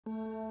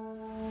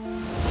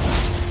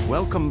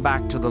Welcome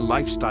back to the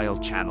Lifestyle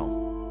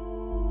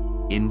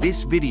channel. In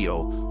this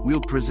video,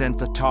 we'll present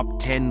the top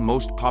 10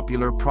 most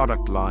popular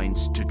product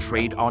lines to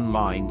trade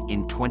online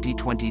in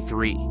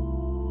 2023.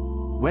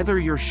 Whether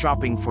you're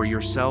shopping for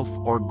yourself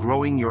or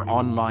growing your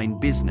online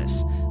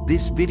business,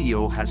 this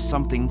video has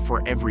something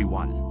for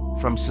everyone,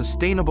 from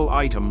sustainable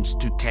items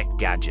to tech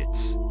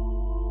gadgets.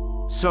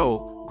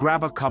 So,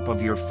 grab a cup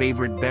of your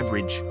favorite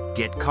beverage,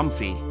 get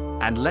comfy,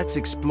 and let's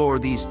explore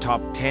these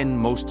top 10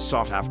 most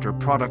sought-after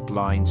product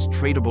lines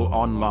tradable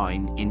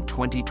online in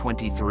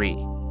 2023.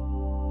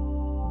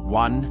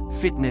 1.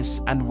 Fitness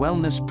and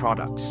wellness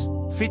products.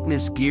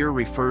 Fitness gear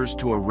refers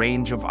to a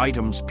range of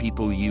items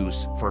people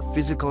use for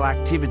physical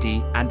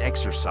activity and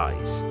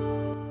exercise.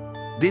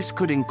 This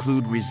could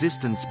include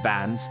resistance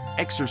bands,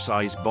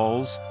 exercise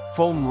balls,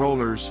 foam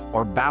rollers,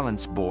 or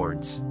balance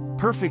boards.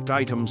 Perfect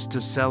items to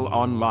sell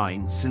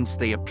online since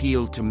they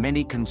appeal to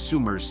many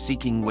consumers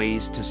seeking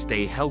ways to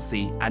stay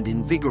healthy and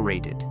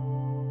invigorated.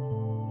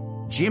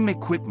 Gym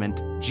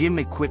equipment. Gym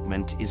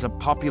equipment is a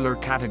popular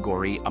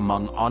category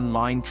among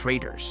online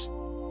traders.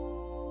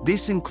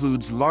 This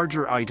includes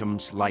larger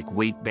items like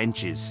weight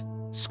benches,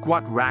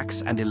 squat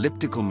racks, and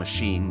elliptical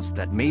machines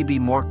that may be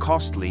more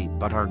costly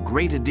but are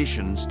great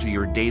additions to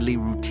your daily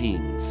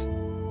routines.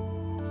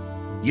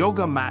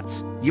 Yoga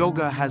mats.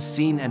 Yoga has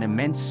seen an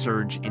immense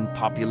surge in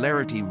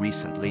popularity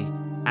recently,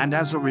 and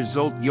as a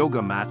result,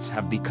 yoga mats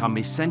have become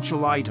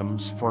essential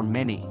items for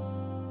many.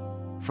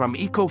 From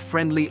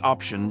eco-friendly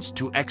options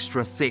to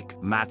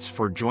extra-thick mats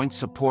for joint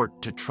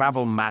support to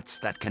travel mats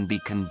that can be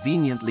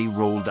conveniently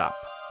rolled up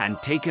and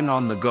taken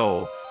on the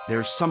go,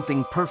 there's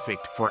something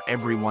perfect for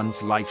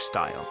everyone's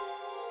lifestyle.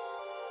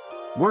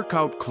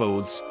 Workout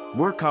clothes.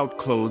 Workout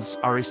clothes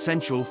are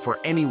essential for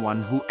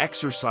anyone who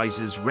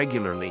exercises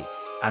regularly,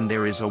 and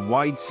there is a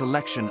wide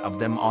selection of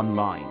them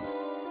online.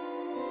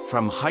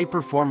 From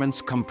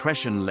high-performance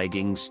compression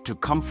leggings to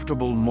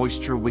comfortable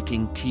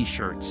moisture-wicking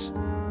t-shirts,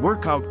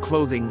 workout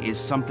clothing is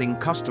something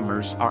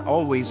customers are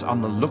always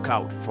on the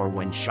lookout for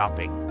when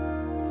shopping.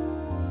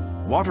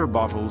 Water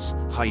bottles.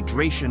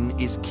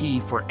 Hydration is key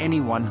for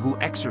anyone who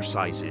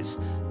exercises,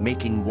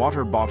 making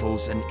water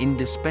bottles an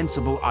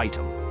indispensable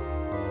item.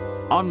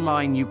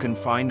 Online, you can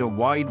find a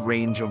wide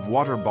range of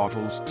water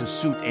bottles to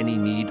suit any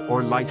need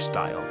or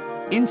lifestyle.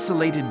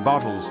 Insulated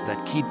bottles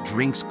that keep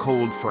drinks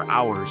cold for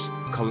hours,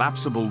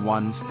 collapsible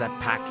ones that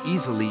pack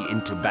easily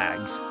into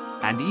bags,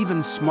 and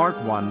even smart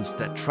ones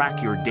that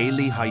track your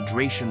daily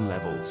hydration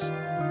levels.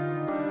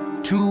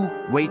 2.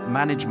 Weight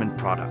management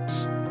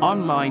products.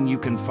 Online, you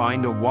can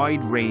find a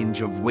wide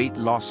range of weight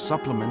loss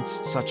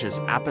supplements such as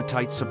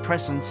appetite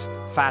suppressants,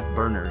 fat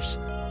burners,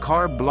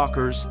 carb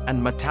blockers,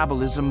 and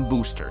metabolism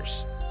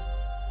boosters.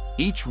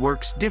 Each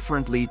works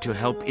differently to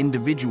help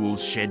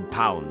individuals shed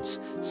pounds.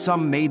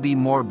 Some may be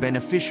more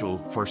beneficial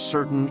for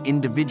certain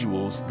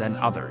individuals than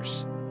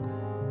others.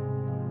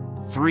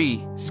 3.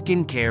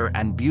 Skincare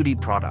and beauty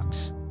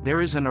products.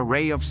 There is an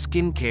array of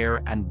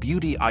skincare and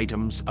beauty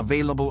items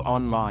available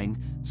online,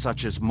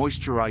 such as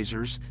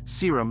moisturizers,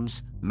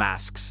 serums,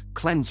 masks,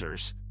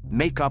 cleansers,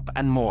 makeup,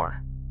 and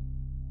more.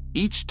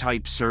 Each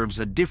type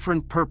serves a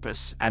different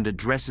purpose and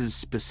addresses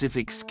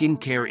specific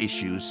skincare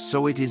issues,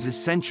 so it is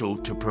essential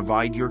to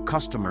provide your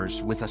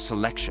customers with a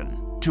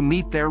selection to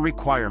meet their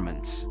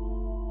requirements.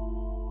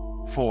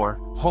 4.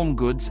 Home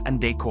goods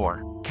and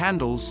decor.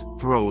 Candles,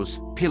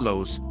 throws,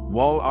 pillows,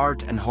 wall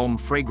art, and home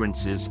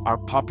fragrances are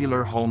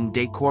popular home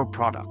decor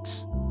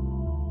products.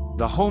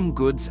 The home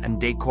goods and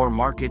decor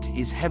market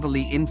is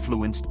heavily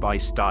influenced by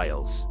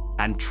styles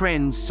and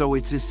trends, so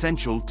it's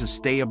essential to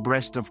stay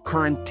abreast of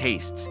current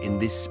tastes in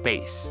this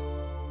space.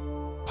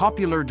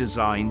 Popular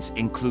designs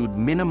include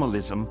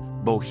minimalism,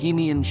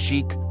 bohemian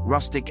chic,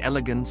 rustic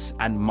elegance,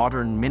 and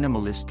modern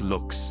minimalist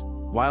looks,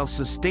 while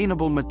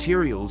sustainable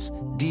materials,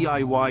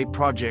 DIY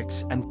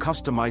projects, and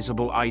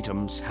customizable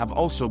items have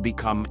also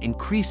become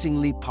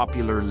increasingly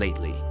popular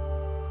lately.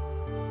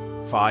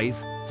 5.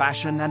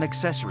 Fashion and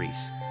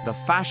accessories. The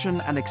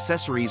fashion and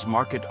accessories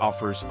market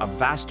offers a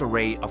vast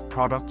array of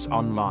products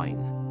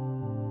online.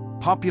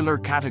 Popular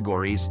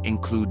categories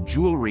include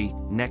jewelry,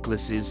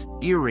 necklaces,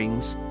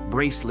 earrings,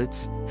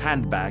 bracelets,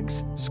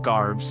 handbags,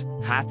 scarves,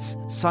 hats,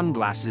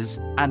 sunglasses,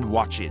 and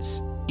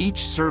watches, each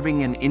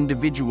serving an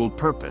individual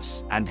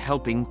purpose and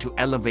helping to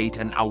elevate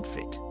an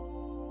outfit.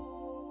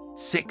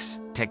 6.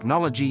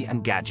 Technology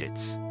and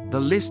gadgets. The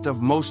list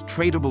of most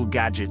tradable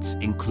gadgets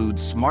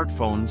includes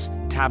smartphones,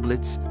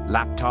 tablets,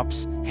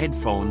 laptops,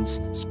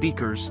 headphones,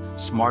 speakers,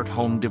 smart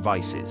home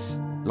devices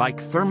like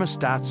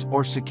thermostats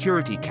or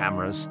security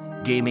cameras,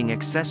 gaming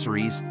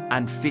accessories,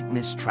 and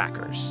fitness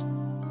trackers.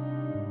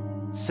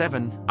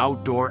 7.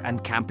 Outdoor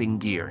and camping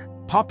gear.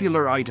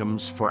 Popular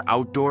items for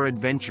outdoor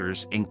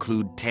adventures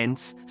include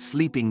tents,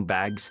 sleeping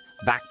bags,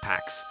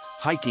 backpacks,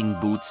 hiking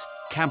boots,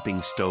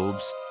 camping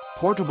stoves,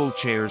 portable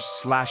chairs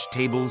 /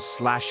 tables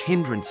 /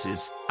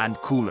 hindrances, and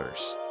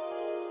coolers.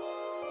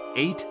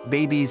 8.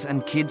 Babies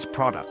and kids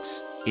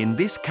products. In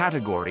this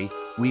category,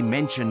 we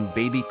mention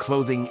baby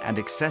clothing and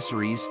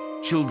accessories,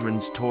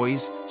 children's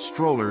toys,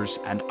 strollers,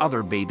 and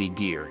other baby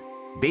gear.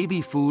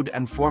 baby food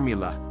and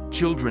formula,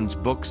 children's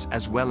books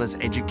as well as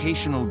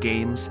educational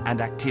games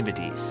and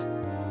activities.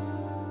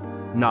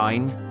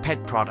 9.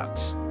 Pet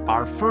products.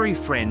 Our furry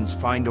friends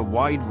find a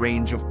wide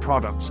range of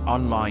products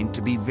online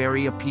to be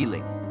very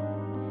appealing.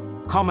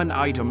 Common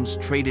items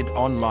traded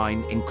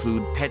online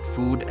include pet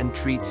food and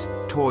treats,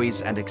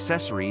 toys and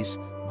accessories,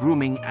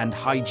 grooming and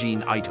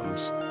hygiene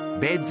items,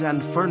 beds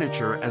and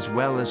furniture as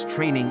well as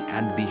training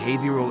and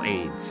behavioral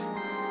aids.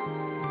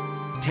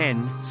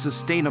 10.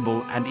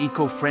 Sustainable and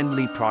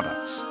eco-friendly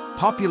products.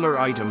 Popular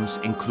items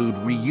include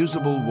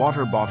reusable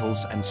water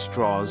bottles and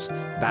straws,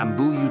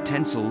 bamboo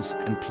utensils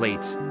and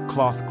plates,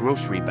 cloth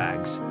grocery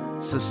bags,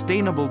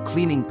 sustainable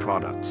cleaning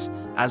products,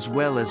 as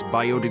well as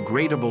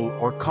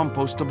biodegradable or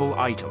compostable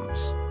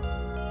items.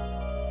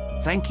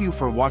 Thank you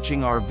for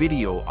watching our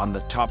video on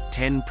the top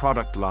 10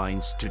 product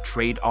lines to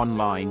trade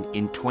online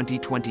in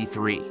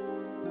 2023.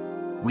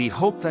 We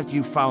hope that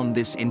you found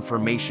this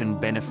information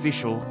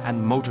beneficial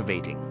and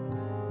motivating.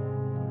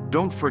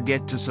 Don't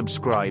forget to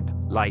subscribe,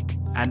 like,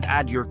 and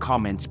add your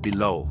comments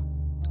below.